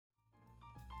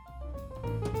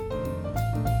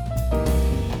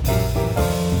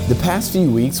The past few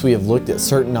weeks we have looked at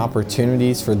certain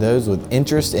opportunities for those with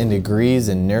interest and degrees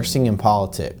in nursing and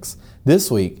politics. This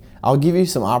week, I'll give you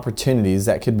some opportunities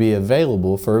that could be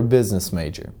available for a business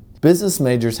major. Business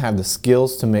majors have the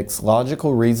skills to mix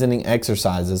logical reasoning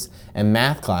exercises and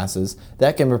math classes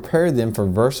that can prepare them for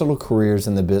versatile careers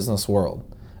in the business world.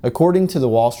 According to the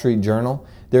Wall Street Journal,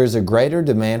 there is a greater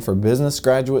demand for business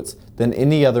graduates than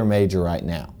any other major right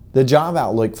now. The job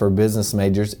outlook for business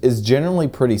majors is generally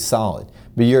pretty solid,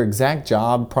 but your exact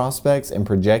job prospects and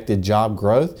projected job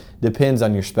growth depends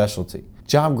on your specialty.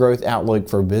 Job growth outlook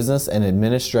for business and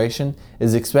administration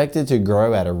is expected to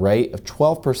grow at a rate of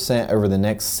 12% over the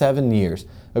next 7 years,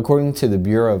 according to the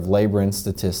Bureau of Labor and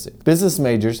Statistics. Business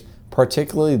majors,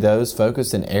 particularly those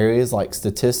focused in areas like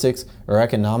statistics or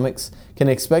economics, can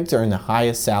expect to earn the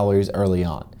highest salaries early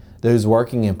on. Those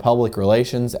working in public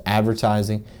relations,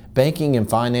 advertising, banking, and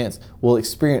finance will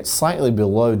experience slightly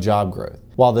below job growth,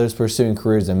 while those pursuing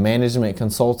careers in management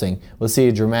consulting will see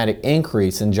a dramatic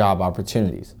increase in job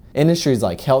opportunities. Industries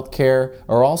like healthcare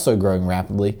are also growing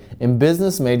rapidly, and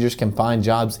business majors can find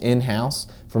jobs in-house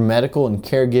for medical and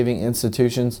caregiving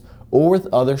institutions or with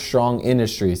other strong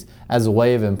industries as a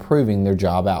way of improving their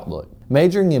job outlook.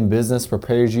 Majoring in business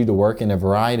prepares you to work in a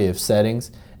variety of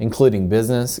settings, including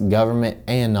business, government,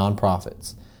 and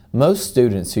nonprofits. Most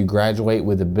students who graduate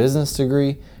with a business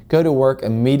degree go to work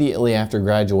immediately after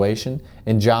graduation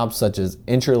in jobs such as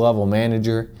entry-level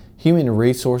manager, human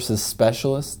resources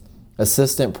specialist,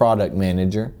 assistant product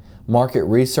manager, market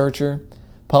researcher,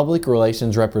 public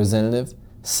relations representative,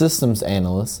 systems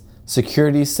analyst,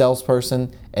 securities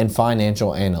salesperson, and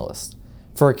financial analyst.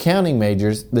 For accounting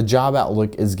majors, the job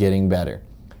outlook is getting better.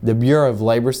 The Bureau of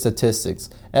Labor Statistics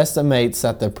estimates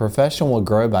that the profession will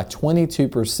grow by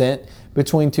 22%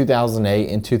 between 2008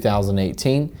 and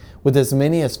 2018, with as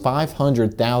many as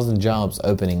 500,000 jobs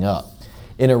opening up.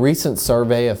 In a recent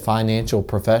survey of financial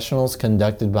professionals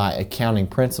conducted by Accounting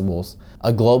Principles,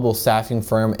 a global staffing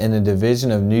firm in a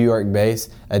division of New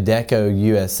York-based Adecco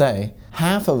USA,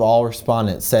 half of all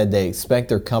respondents said they expect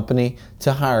their company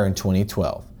to hire in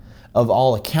 2012. Of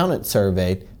all accountants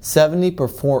surveyed,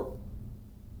 70%.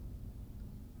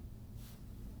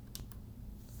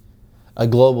 A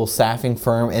global staffing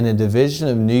firm in a division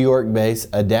of New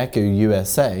York-based Adecco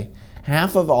USA,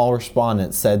 half of all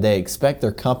respondents said they expect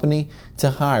their company to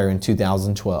hire in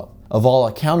 2012. Of all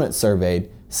accountants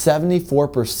surveyed,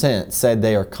 74% said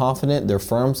they are confident their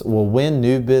firms will win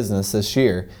new business this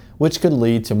year, which could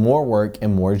lead to more work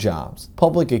and more jobs.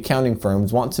 Public accounting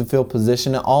firms want to fill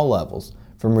positions at all levels,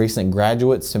 from recent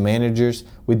graduates to managers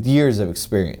with years of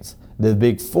experience. The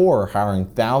Big Four are hiring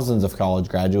thousands of college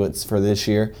graduates for this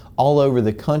year all over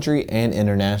the country and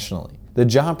internationally. The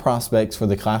job prospects for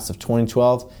the class of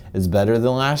 2012 is better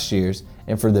than last year's,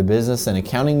 and for the business and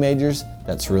accounting majors,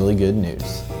 that's really good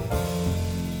news.